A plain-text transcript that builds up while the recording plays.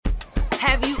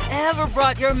Have you ever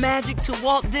brought your magic to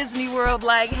Walt Disney World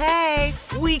like, hey,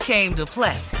 we came to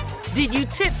play? Did you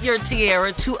tip your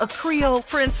tiara to a Creole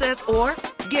princess or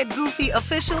get goofy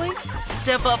officially?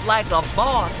 Step up like a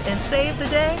boss and save the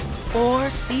day? Or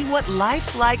see what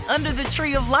life's like under the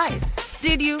tree of life?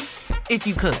 Did you? If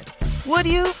you could. Would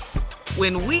you?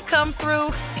 When we come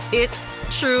through, it's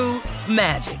true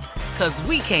magic. 'Cause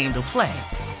we came to play.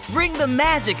 Bring the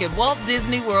magic at Walt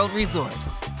Disney World Resort.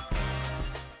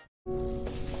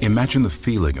 Imagine the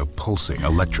feeling of pulsing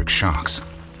electric shocks.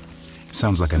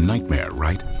 Sounds like a nightmare,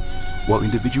 right? While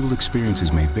individual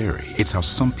experiences may vary, it's how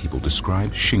some people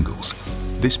describe shingles.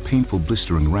 This painful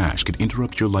blistering rash could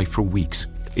interrupt your life for weeks.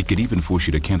 It could even force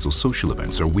you to cancel social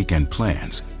events or weekend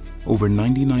plans. Over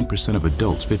 99% of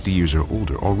adults 50 years or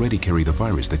older already carry the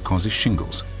virus that causes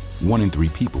shingles. 1 in 3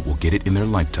 people will get it in their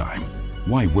lifetime.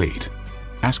 Why wait?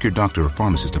 Ask your doctor or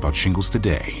pharmacist about shingles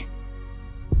today.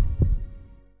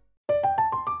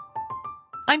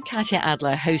 I'm Katya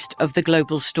Adler, host of The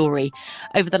Global Story.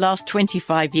 Over the last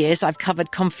 25 years, I've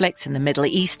covered conflicts in the Middle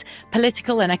East,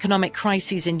 political and economic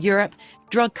crises in Europe,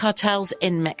 drug cartels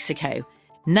in Mexico.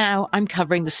 Now I'm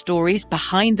covering the stories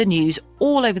behind the news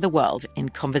all over the world in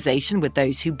conversation with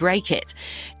those who break it.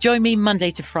 Join me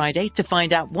Monday to Friday to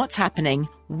find out what's happening,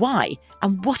 why,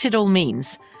 and what it all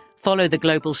means. Follow The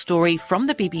Global Story from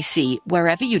the BBC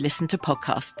wherever you listen to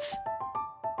podcasts.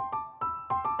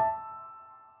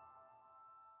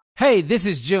 Hey, this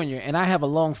is Junior, and I have a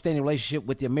long-standing relationship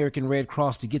with the American Red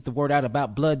Cross to get the word out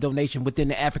about blood donation within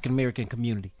the African-American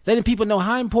community, letting people know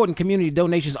how important community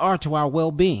donations are to our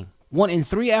well-being. 1 in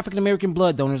 3 African-American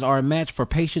blood donors are a match for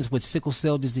patients with sickle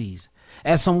cell disease.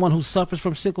 As someone who suffers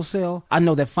from sickle cell, I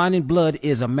know that finding blood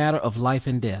is a matter of life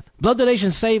and death. Blood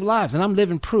donations save lives, and I'm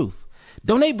living proof.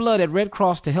 Donate blood at Red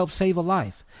Cross to help save a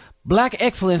life. Black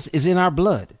excellence is in our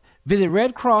blood. Visit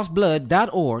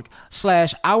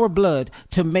redcrossblood.org/ourblood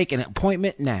to make an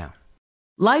appointment now.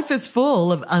 Life is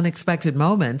full of unexpected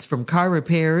moments, from car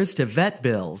repairs to vet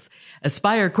bills.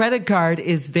 Aspire Credit Card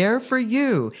is there for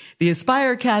you. The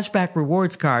Aspire Cashback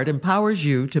Rewards Card empowers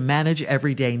you to manage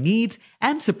everyday needs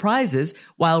and surprises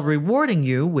while rewarding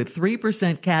you with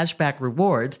 3% cashback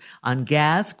rewards on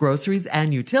gas, groceries,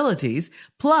 and utilities,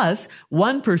 plus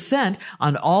 1%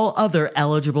 on all other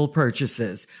eligible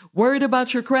purchases. Worried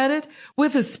about your credit?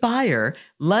 With Aspire,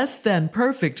 less than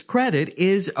perfect credit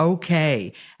is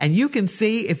okay, and you can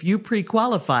see if you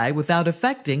pre-qualify without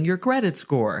affecting your credit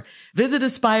score. Visit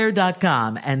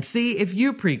Aspire.com and see if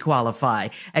you pre-qualify.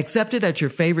 Accepted at your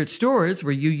favorite stores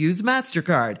where you use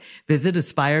MasterCard. Visit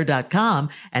Aspire.com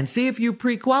and see if you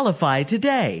pre-qualify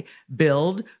today.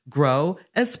 Build, grow,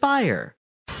 aspire.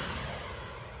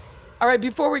 All right,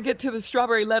 before we get to the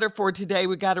Strawberry Letter for today,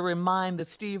 we got to remind the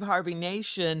Steve Harvey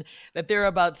Nation that there are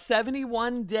about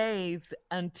 71 days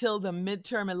until the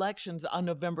midterm elections on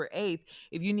November 8th.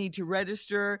 If you need to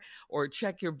register or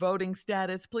check your voting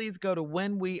status, please go to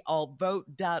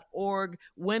whenweallvote.org,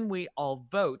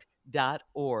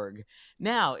 whenweallvote.org.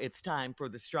 Now it's time for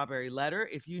the Strawberry Letter.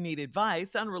 If you need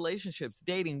advice on relationships,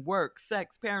 dating, work,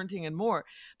 sex, parenting, and more,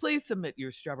 please submit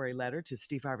your Strawberry Letter to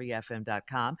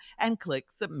steveharveyfm.com and click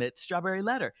Submit Strawberry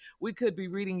Letter. We could be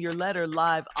reading your letter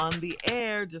live on the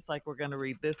air, just like we're going to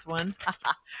read this one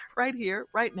right here,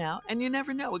 right now. And you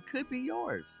never know, it could be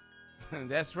yours.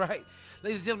 That's right.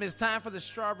 Ladies and gentlemen, it's time for the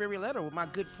Strawberry Letter with my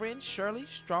good friend, Shirley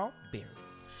Strawberry.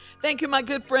 Thank you, my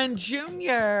good friend,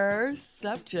 Junior.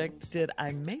 Subject, did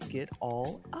I make it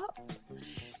all up?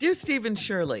 Dear Steve and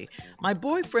Shirley, my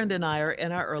boyfriend and I are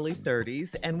in our early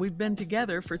 30s, and we've been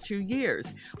together for 2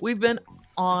 years. We've been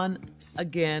on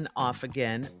again, off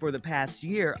again for the past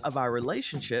year of our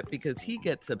relationship because he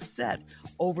gets upset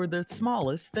over the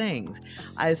smallest things.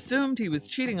 I assumed he was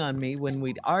cheating on me when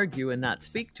we'd argue and not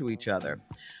speak to each other.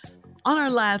 On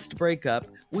our last breakup,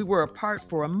 we were apart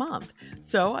for a month,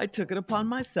 so I took it upon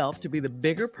myself to be the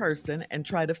bigger person and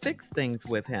try to fix things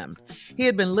with him. He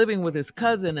had been living with his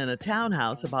cousin in a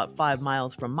townhouse about 5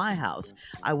 miles from my house.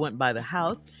 I went by the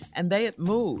house, and they had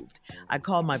moved. I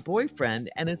called my boyfriend,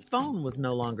 and his phone was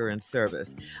no longer in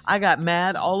service. I got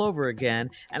mad all over again,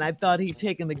 and I thought he'd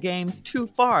taken the games too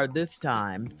far this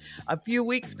time. A few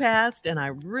weeks passed, and I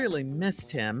really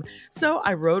missed him, so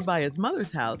I rode by his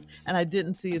mother's house, and I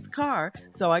didn't see his car,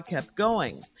 so I kept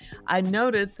going. I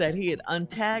noticed that he had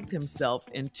untagged himself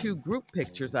in 2 group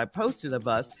pictures I posted of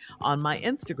us on my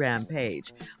Instagram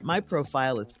page. My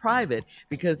profile is private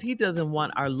because he doesn't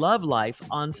want our love life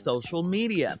on social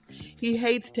media. He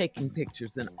hates taking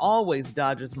pictures and always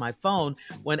dodges my phone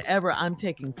whenever I'm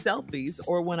taking selfies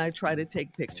or when I try to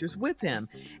take pictures with him.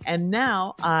 And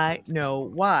now I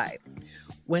know why.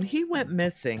 When he went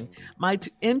missing, my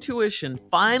intuition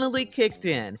finally kicked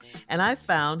in, and I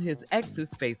found his ex's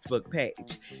Facebook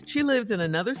page. She lives in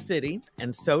another city,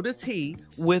 and so does he,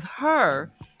 with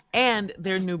her and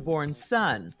their newborn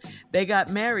son. They got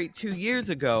married 2 years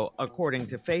ago, according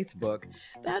to Facebook.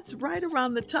 That's right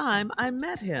around the time I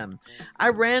met him.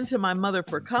 I ran to my mother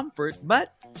for comfort,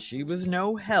 but she was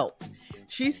no help.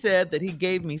 She said that he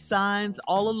gave me signs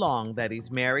all along that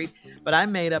he's married, but I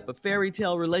made up a fairy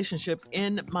tale relationship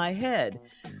in my head.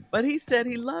 But he said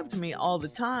he loved me all the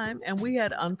time, and we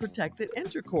had unprotected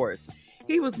intercourse.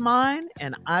 He was mine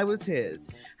and I was his.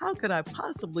 How could I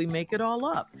possibly make it all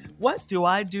up? What do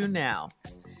I do now?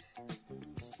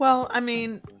 Well, I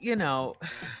mean,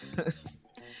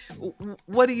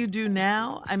 what do you do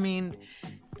now? I mean,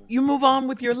 you move on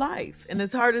with your life. And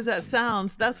as hard as that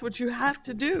sounds, that's what you have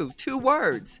to do. 2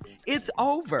 words. It's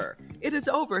over. It is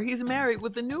over. He's married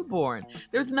with a newborn.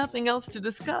 There's nothing else to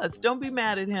discuss. Don't be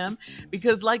mad at him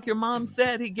because, like your mom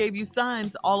said, he gave you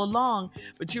signs all along,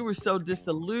 but you were so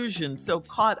disillusioned, so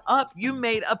caught up, you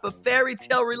made up a fairy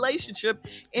tale relationship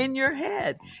in your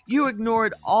head. You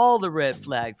ignored all the red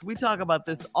flags. We talk about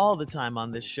this all the time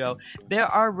on this show. There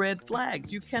are red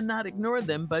flags. You cannot ignore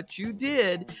them, but you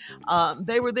did.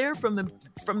 They were there from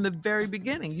the very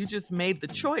beginning. You just made the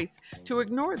choice to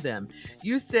ignore them.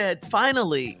 You said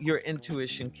finally your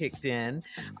intuition kicked in,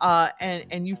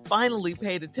 and you finally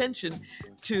paid attention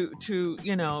to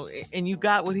and you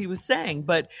got what he was saying.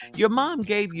 But your mom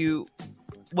gave you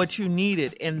what you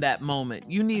needed in that moment.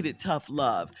 You needed tough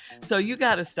love. So you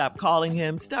got to stop calling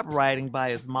him, stop riding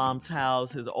by his mom's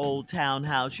house, his old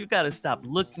townhouse. You got to stop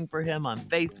looking for him on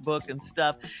Facebook and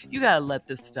stuff. You got to let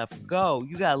this stuff go.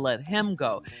 You got to let him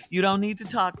go. You don't need to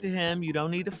talk to him. You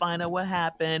don't need to find out what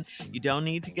happened. You don't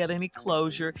need to get any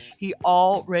closure. He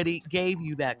already gave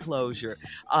you that closure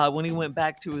when he went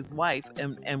back to his wife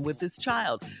and with his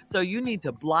child. So you need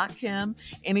to block him.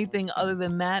 Anything other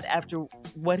than that after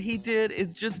what he did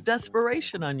is just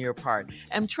desperation on your part.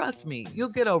 And trust me, you'll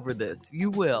get over this.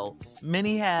 You will.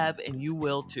 Many have, and you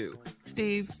will too.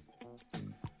 Steve?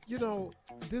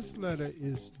 This letter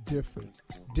is different.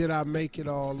 Did I make it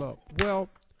all up? Well,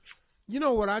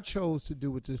 what I chose to do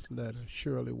with this letter,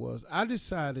 Shirley, was I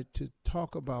decided to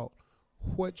talk about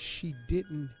what she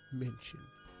didn't mention.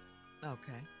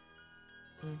 Okay.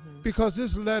 Mm-hmm. Because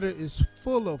this letter is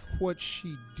full of what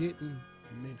she didn't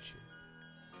mention.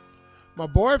 My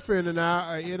boyfriend and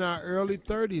I are in our early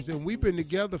 30s, and we've been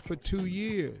together for 2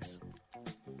 years.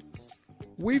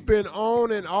 We've been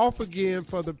on and off again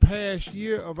for the past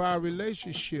year of our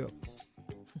relationship.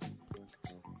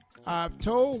 I've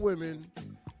told women,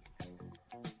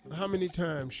 how many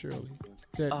times, Shirley,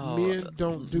 that men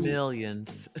don't do...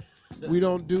 Millions. We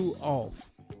don't do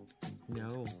off.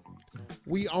 No.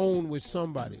 We own with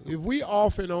somebody. If we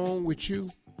off and on with you,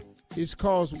 it's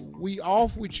cause we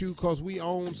off with you because we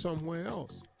own somewhere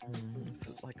else.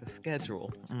 It's like a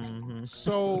schedule. Mm-hmm.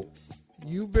 So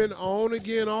you've been on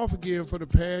again, off again for the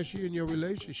past year in your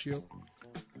relationship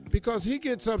because he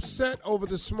gets upset over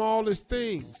the smallest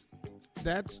things.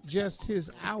 That's just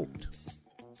his out.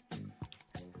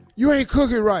 You ain't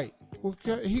cooking right. Well,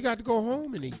 he got to go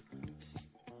home and eat.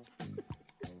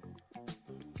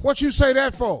 What you say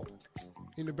that for?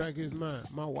 In the back of his mind,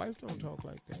 my wife don't talk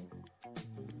like that.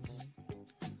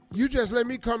 You just let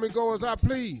me come and go as I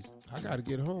please. I got to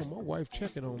get home. My wife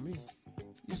checking on me.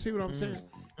 You see what I'm saying?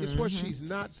 It's what she's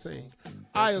not saying.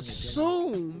 I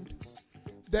assumed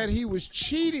that he was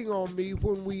cheating on me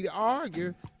when we'd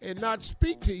argue and not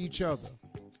speak to each other.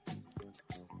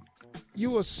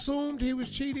 You assumed he was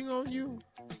cheating on you?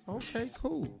 Okay,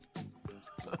 cool.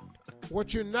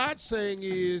 What you're not saying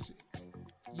is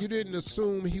you didn't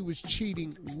assume he was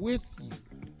cheating with you.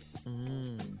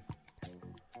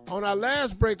 On our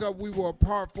last breakup, we were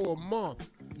apart for a month.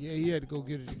 Yeah, he had to go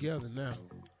get it together now.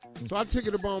 So I took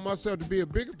it upon myself to be a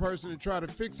bigger person and try to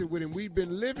fix it with him.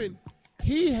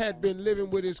 He had been living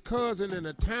with his cousin in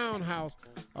a townhouse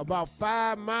about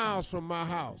 5 miles from my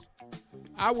house.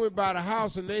 I went by the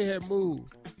house and they had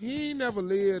moved. He ain't never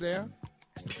lived there.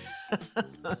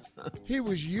 He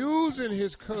was using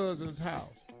his cousin's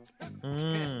house.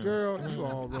 Girl, you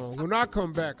all wrong. When I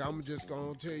come back, I'm just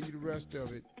going to tell you the rest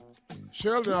of it.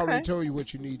 Shirley already told you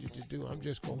what you needed to do. I'm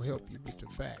just going to help you with the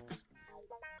facts.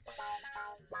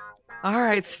 All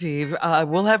right, Steve.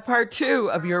 We'll have part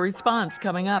 2 of your response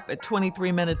coming up at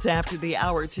 23 minutes after the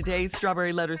hour. Today's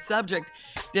Strawberry Letter subject,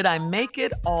 did I make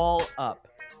it all up?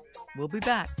 We'll be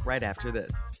back right after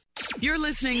this. You're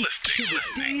listening to the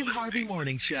Steve Harvey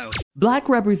Morning Show. Black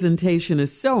representation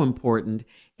is so important.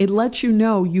 It lets you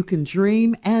know you can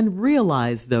dream and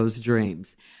realize those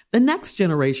dreams. The next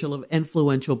generation of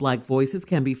influential Black voices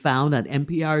can be found on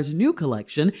NPR's new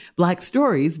collection, Black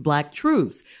Stories, Black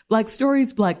Truths. Black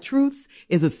Stories, Black Truths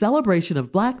is a celebration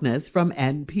of Blackness from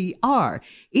NPR.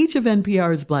 Each of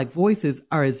NPR's Black voices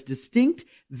are as distinct,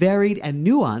 varied, and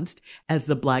nuanced as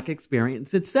the Black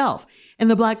experience itself. In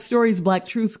the Black Stories, Black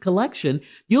Truths collection,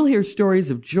 you'll hear stories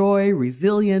of joy,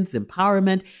 resilience,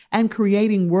 empowerment, and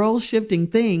creating world-shifting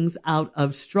things out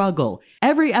of struggle.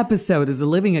 Every episode is a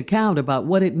living account about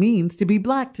what it means to be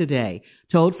Black today,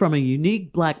 told from a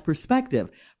unique Black perspective.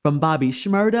 From Bobby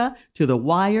Shmurda to The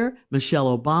Wire,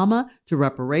 Michelle Obama to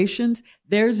reparations,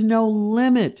 there's no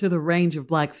limit to the range of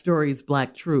Black Stories,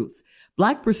 Black Truths.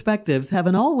 Black perspectives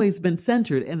haven't always been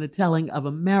centered in the telling of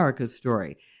America's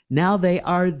story. Now they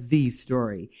are the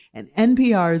story. In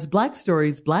NPR's Black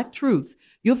Stories, Black Truths,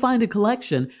 you'll find a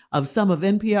collection of some of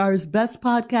NPR's best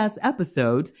podcast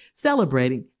episodes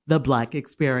celebrating the Black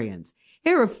experience.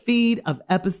 Hear a feed of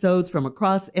episodes from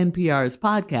across NPR's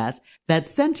podcasts that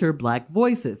center Black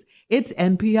voices. It's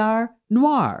NPR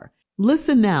Noir.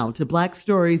 Listen now to Black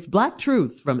Stories, Black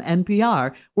Truths from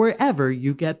NPR wherever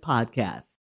you get podcasts.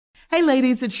 Hey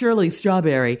ladies, it's Shirley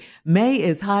Strawberry. May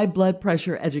is High Blood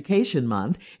Pressure Education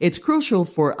Month. It's crucial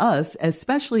for us,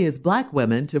 especially as Black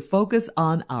women, to focus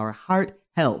on our heart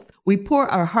health. We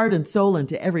pour our heart and soul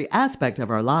into every aspect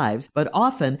of our lives, but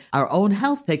often our own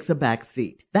health takes a back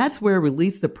seat. That's where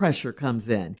Release the Pressure comes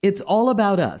in. It's all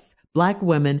about us. Black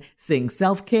women seeing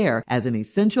self-care as an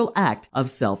essential act of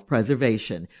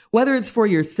self-preservation. Whether it's for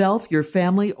yourself, your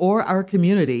family, or our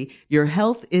community, your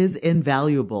health is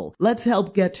invaluable. Let's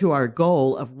help get to our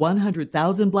goal of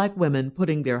 100,000 Black women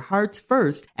putting their hearts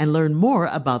first and learn more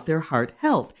about their heart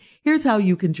health. Here's how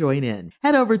you can join in.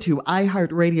 Head over to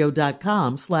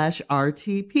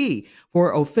iHeartRadio.com/RTP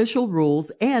for official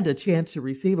rules and a chance to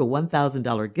receive a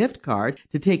 $1,000 gift card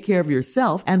to take care of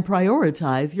yourself and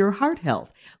prioritize your heart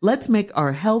health. Let's make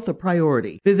our health a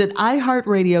priority. Visit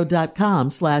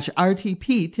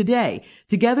iHeartRadio.com/RTP today.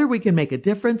 Together we can make a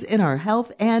difference in our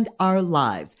health and our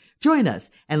lives. Join us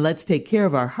and let's take care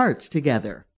of our hearts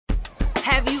together.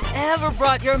 Have you ever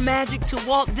brought your magic to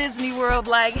Walt Disney World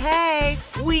like, hey,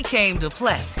 we came to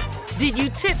play? Did you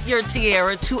tip your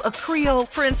tiara to a Creole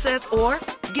princess or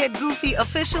get goofy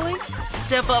officially?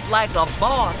 Step up like a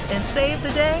boss and save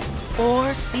the day?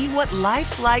 Or see what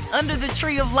life's like under the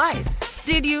tree of life?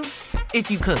 Did you?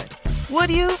 If you could.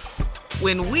 Would you?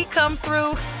 When we come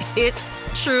through, it's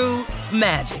true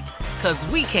magic. 'Cause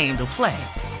we came to play.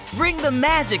 Bring the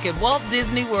magic at Walt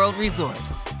Disney World Resort.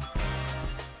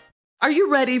 Are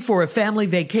you ready for a family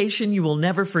vacation you will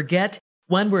never forget?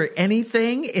 One where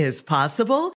anything is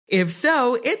possible? If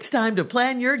so, it's time to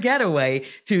plan your getaway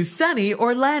to sunny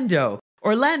Orlando.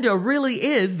 Orlando really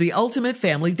is the ultimate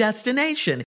family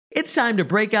destination. It's time to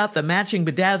break out the matching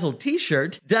bedazzled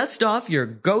t-shirt, dust off your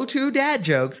go-to dad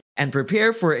jokes, and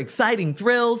prepare for exciting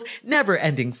thrills,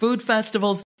 never-ending food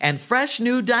festivals, and fresh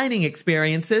new dining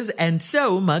experiences, and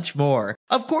so much more.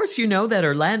 Of course, you know that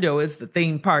Orlando is the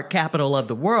theme park capital of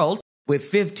the world, with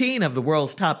 15 of the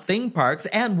world's top theme parks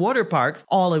and water parks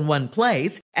all in one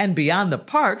place. And beyond the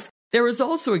parks, there is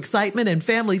also excitement and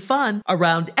family fun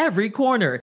around every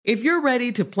corner. If you're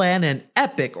ready to plan an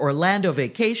epic Orlando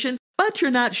vacation, but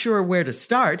you're not sure where to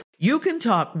start, you can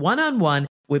talk one-on-one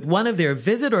with one of their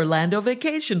Visit Orlando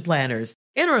vacation planners.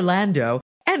 In Orlando,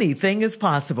 anything is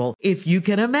possible. If you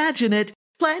can imagine it,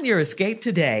 plan your escape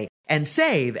today and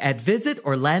save at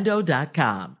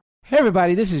visitorlando.com. Hey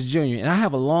everybody, this is Junior, and I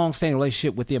have a long-standing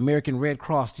relationship with the American Red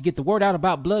Cross to get the word out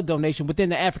about blood donation within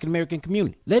the African-American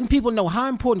community, letting people know how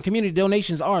important community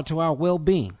donations are to our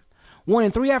well-being. 1 in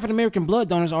 3 African-American blood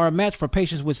donors are a match for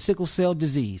patients with sickle cell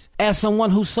disease. As someone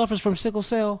who suffers from sickle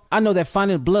cell, I know that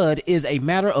finding blood is a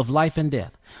matter of life and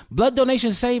death. Blood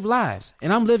donations save lives,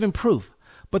 and I'm living proof.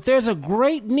 But there's a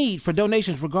great need for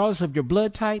donations regardless of your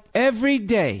blood type. Every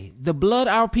day, the blood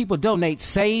our people donate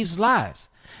saves lives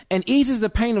and eases the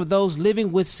pain of those living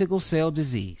with sickle cell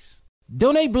disease.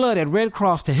 Donate blood at Red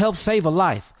Cross to help save a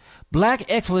life. Black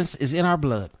excellence is in our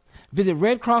blood. Visit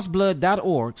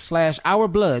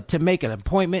redcrossblood.org/ourblood to make an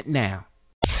appointment now.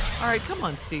 All right, come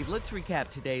on, Steve. Let's recap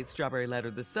today's Strawberry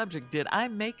Letter. The subject, did I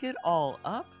make it all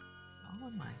up? All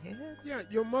in my head? Yeah,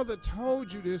 your mother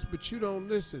told you this, but you don't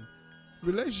listen.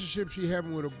 Relationship she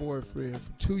having with a boyfriend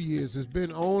for 2 years has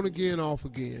been on again, off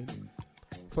again.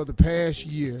 For the past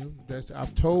year,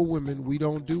 I've told women we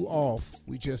don't do off,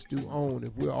 we just do on.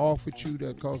 If we're off with you,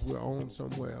 that's because we're on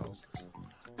somewhere else.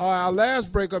 Our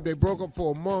last breakup, they broke up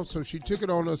for a month, so she took it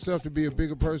on herself to be a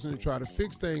bigger person and try to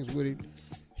fix things with him.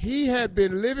 He had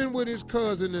been living with his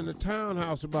cousin in a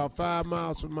townhouse about 5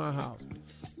 miles from my house.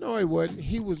 No, he wasn't.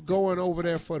 He was going over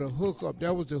there for the hookup.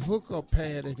 That was the hookup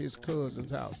pad at his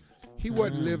cousin's house. He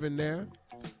wasn't living there.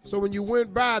 So when you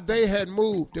went by, they had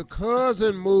moved. The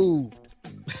cousin moved.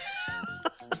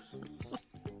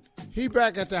 He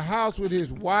back at the house with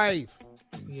his wife.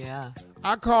 Yeah.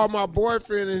 I called my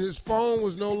boyfriend and his phone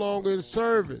was no longer in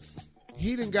service.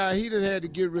 He done had to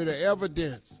get rid of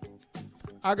evidence.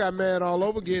 I got mad all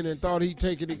over again and thought he'd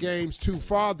taken the games too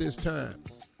far this time.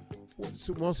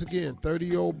 So once again,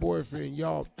 30-year-old boyfriend,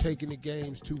 y'all taking the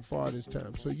games too far this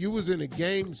time. So you was in a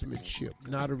gamesmanship,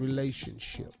 not a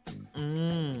relationship.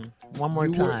 One more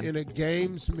time. You were in a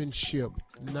gamesmanship,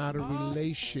 not a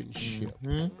relationship.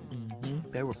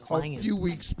 They were playing. A few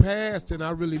weeks passed and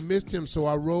I really missed him, so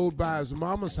I rode by his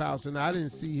mama's house and I didn't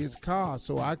see his car,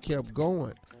 so I kept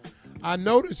going. I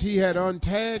noticed he had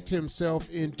untagged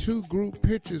himself in 2 group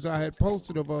pictures I had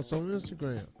posted of us on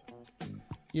Instagram.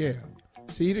 Yeah.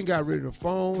 See, he done got rid of the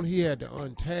phone. He had to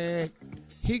untag.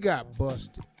 He got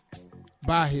busted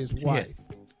by his wife.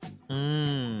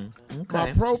 Okay.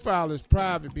 My profile is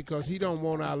private because he don't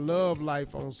want our love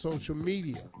life on social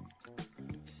media.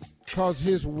 Because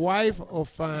his wife will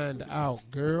find out,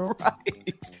 girl.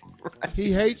 Right.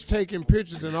 He hates taking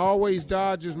pictures and always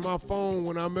dodges my phone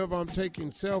whenever I'm taking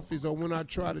selfies or when I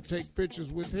try to take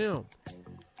pictures with him.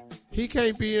 He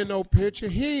can't be in no picture.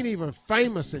 He ain't even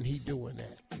famous and he doing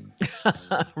that.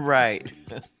 Right.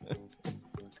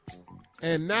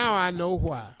 And now I know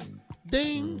why.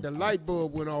 Ding, the light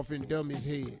bulb went off in Dummy's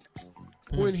head.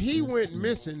 When he went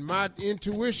missing, my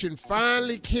intuition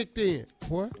finally kicked in.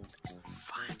 What?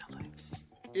 Finally.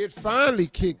 It finally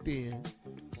kicked in.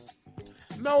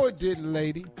 No, it didn't,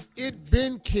 lady. It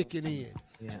been kicking in.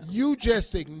 Yeah. You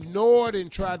just ignored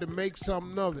and tried to make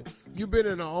something of it. You've been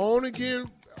in an on-again,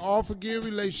 off-again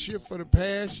relationship for the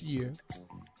past year.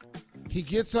 He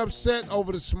gets upset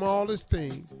over the smallest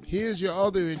things. Here's your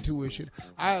other intuition.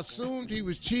 I assumed he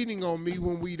was cheating on me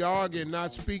when we'd argue and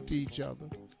not speak to each other.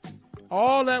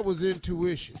 All that was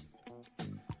intuition.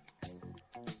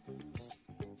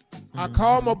 I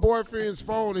called my boyfriend's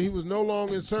phone and he was no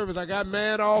longer in service. I got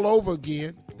mad all over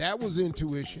again. That was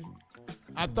intuition.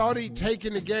 I thought he'd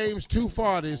taken the games too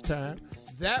far this time.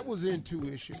 That was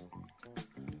intuition.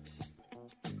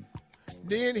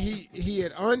 Then he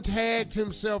had untagged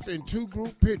himself in 2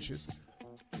 group pictures.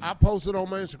 I posted on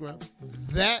my Instagram.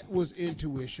 That was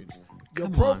intuition. Your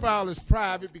profile is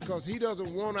private because he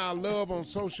doesn't want our love on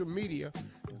social media.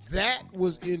 That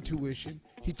was intuition.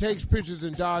 He takes pictures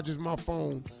and dodges my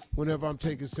phone whenever I'm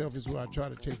taking selfies where I try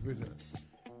to take pictures.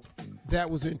 That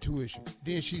was intuition.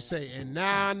 Then she say, and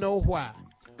now I know why.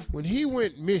 When he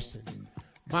went missing,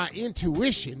 my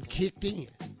intuition kicked in.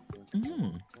 Lady.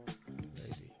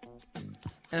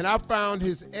 And I found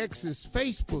his ex's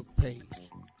Facebook page.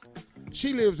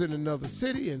 She lives in another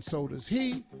city and so does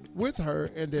he, with her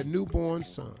and their newborn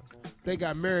son. They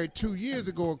got married 2 years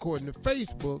ago according to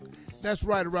Facebook. That's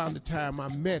right around the time I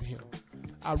met him.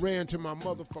 I ran to my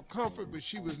mother for comfort, but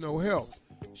she was no help.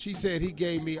 She said he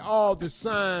gave me all the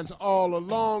signs all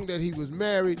along that he was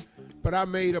married, but I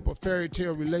made up a fairy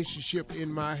tale relationship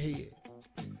in my head.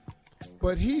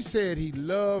 But he said he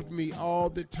loved me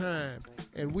all the time,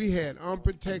 and we had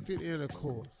unprotected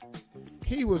intercourse.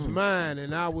 He was mine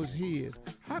and I was his.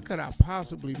 How could I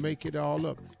possibly make it all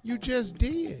up? You just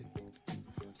did.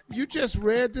 You just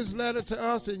read this letter to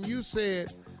us and you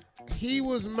said he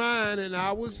was mine and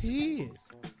I was his.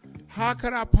 How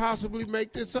could I possibly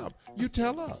make this up? You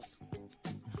tell us.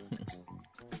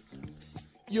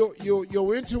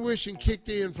 Your intuition kicked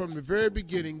in from the very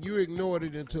beginning. You ignored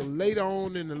it until later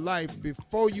on in the life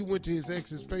before you went to his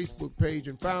ex's Facebook page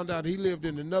and found out he lived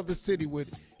in another city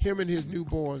with him and his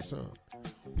newborn son.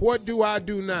 What do I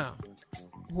do now?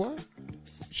 What?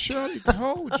 Shirley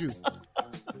told you.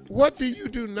 What do you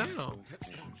do now?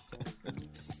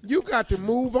 You got to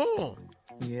move on.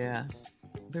 Yeah.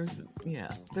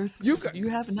 You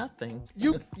have nothing.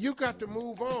 You got to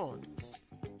move on.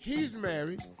 He's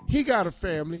married. He got a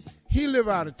family. He live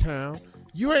out of town.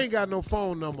 You ain't got no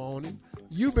phone number on him.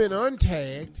 You been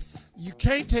untagged. You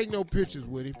can't take no pictures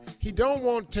with him. He don't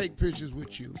want to take pictures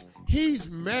with you. He's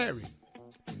married.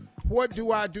 What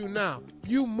do I do now?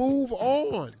 You move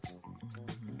on.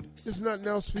 There's nothing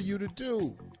else for you to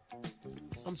do.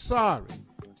 I'm sorry.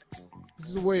 This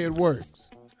is the way it works.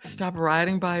 Stop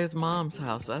riding by his mom's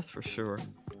house, that's for sure.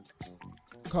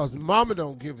 Because mama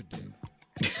don't give a damn.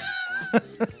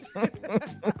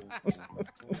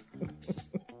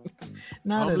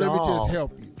 Not at let all. me just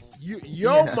help you.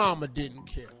 Your mama didn't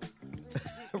care.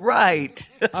 Right.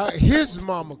 His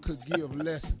mama could give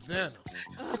less than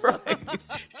him. Right.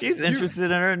 She's interested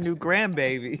in her new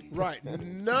grandbaby. Right.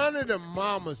 None of the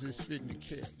mamas is fitting to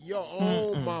care. Your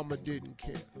own mama didn't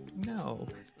care. No.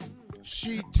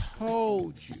 She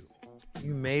told you.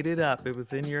 You made it up. It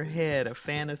was in your head, a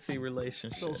fantasy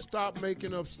relationship. So stop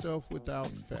making up stuff without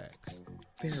facts.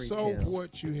 Fairy So tale.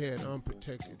 what you had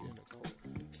unprotected intercourse.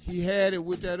 He had it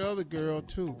with that other girl,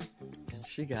 too.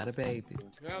 She got a baby.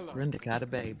 Hello. Brenda got a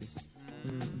baby.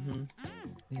 Mm-hmm.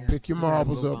 Yeah. Pick your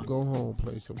marbles up, go home,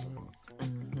 play somewhere else.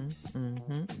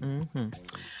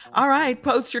 All right,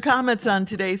 post your comments on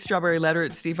today's Strawberry Letter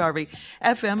at Steve Harvey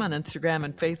FM on Instagram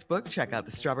and Facebook. Check out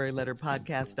the Strawberry Letter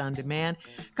podcast on demand.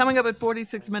 Coming up at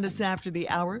 46 minutes after the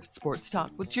hour, Sports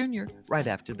Talk with Junior, right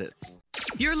after this.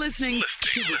 You're listening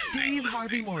to the Steve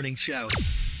Harvey Morning Show.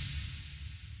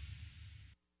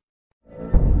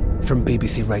 From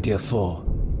BBC Radio 4,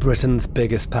 Britain's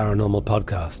biggest paranormal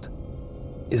podcast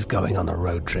is going on a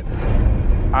road trip.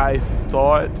 I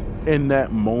thought in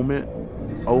that moment,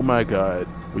 oh my God,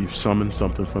 we've summoned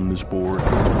something from this board.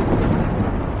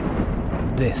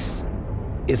 This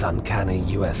is Uncanny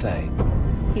USA.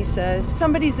 He says,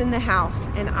 somebody's in the house,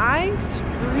 and I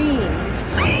screamed.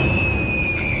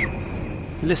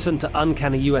 Listen to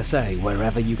Uncanny USA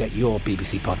wherever you get your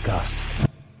BBC podcasts,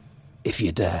 if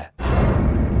you dare.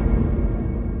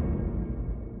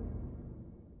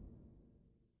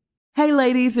 Hey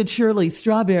ladies, it's Shirley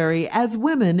Strawberry. As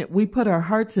women, we put our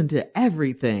hearts into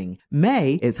everything.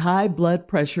 May is High Blood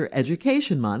Pressure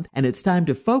Education Month, and it's time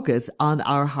to focus on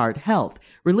our heart health.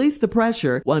 Release the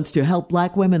Pressure wants to help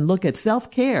Black women look at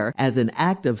self-care as an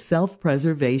act of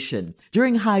self-preservation.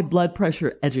 During High Blood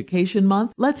Pressure Education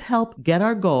Month, let's help get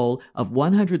our goal of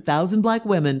 100,000 Black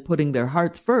women putting their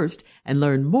hearts first and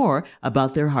learn more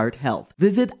about their heart health.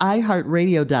 Visit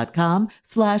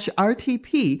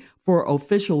iHeartRadio.com/RTP for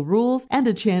official rules and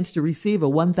a chance to receive a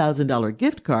 $1,000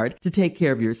 gift card to take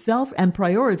care of yourself and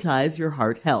prioritize your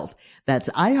heart health. That's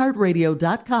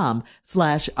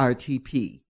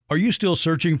iHeartRadio.com/RTP. Are you still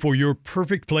searching for your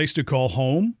perfect place to call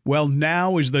home? Well,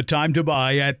 now is the time to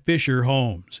buy at Fisher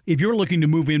Homes. If you're looking to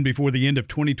move in before the end of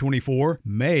 2024,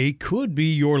 May could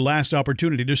be your last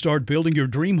opportunity to start building your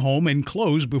dream home and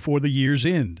close before the year's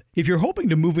end. If you're hoping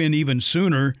to move in even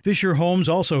sooner, Fisher Homes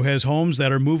also has homes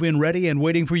that are move-in ready and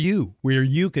waiting for you, where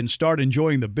you can start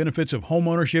enjoying the benefits of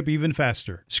homeownership even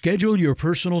faster. Schedule your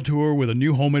personal tour with a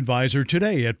new home advisor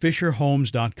today at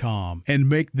FisherHomes.com and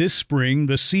make this spring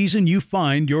the season you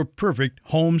find your perfect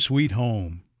home sweet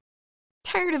home.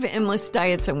 Tired of endless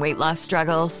diets and weight loss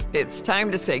struggles? It's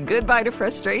time to say goodbye to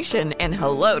frustration and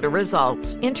hello to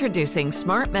results. Introducing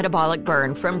Smart Metabolic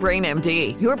Burn from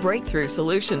BrainMD, your breakthrough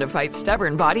solution to fight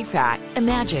stubborn body fat.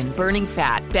 Imagine burning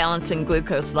fat, balancing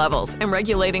glucose levels, and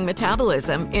regulating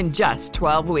metabolism in just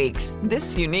 12 weeks.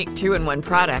 This unique 2-in-1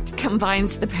 product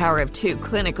combines the power of 2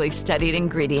 clinically studied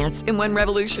ingredients in one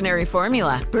revolutionary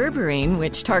formula. Berberine,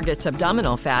 which targets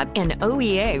abdominal fat, and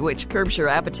OEA, which curbs your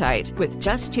appetite. With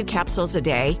just 2 capsules a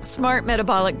day, Smart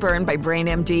Metabolic Burn by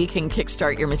BrainMD can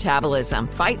kickstart your metabolism,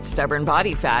 fight stubborn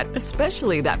body fat,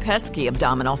 especially that pesky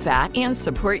abdominal fat, and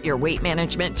support your weight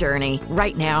management journey.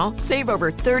 Right now, save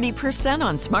over 30%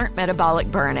 on Smart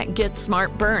Metabolic Burn at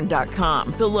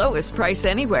GetSmartBurn.com. The lowest price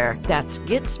anywhere. That's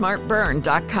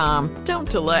GetSmartBurn.com. Don't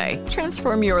delay.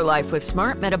 Transform your life with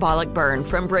Smart Metabolic Burn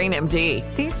from BrainMD.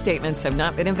 These statements have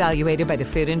not been evaluated by the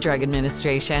Food and Drug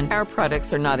Administration. Our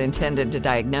products are not intended to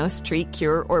diagnose, treat,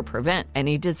 cure, or prevent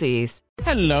any disease.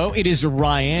 Hello, it is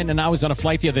Ryan, and I was on a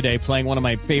flight the other day playing one of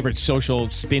my favorite social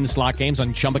spin slot games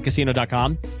on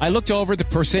ChumbaCasino.com. I looked over at the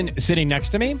person sitting next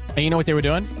to me, and you know what they were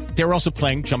doing? They were also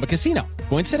playing Chumba Casino.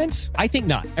 Coincidence? I think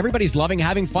not. Everybody's loving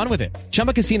having fun with it.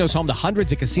 Chumba Casino is home to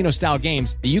hundreds of casino-style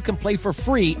games that you can play for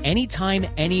free anytime,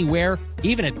 anywhere,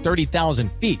 even at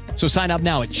 30,000 feet. So sign up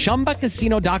now at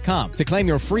ChumbaCasino.com to claim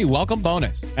your free welcome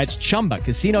bonus. That's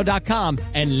ChumbaCasino.com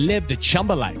and live the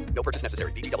Chumba life. No purchase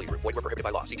necessary. VGW. Void where prohibited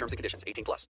by law. See terms and conditions. 18+.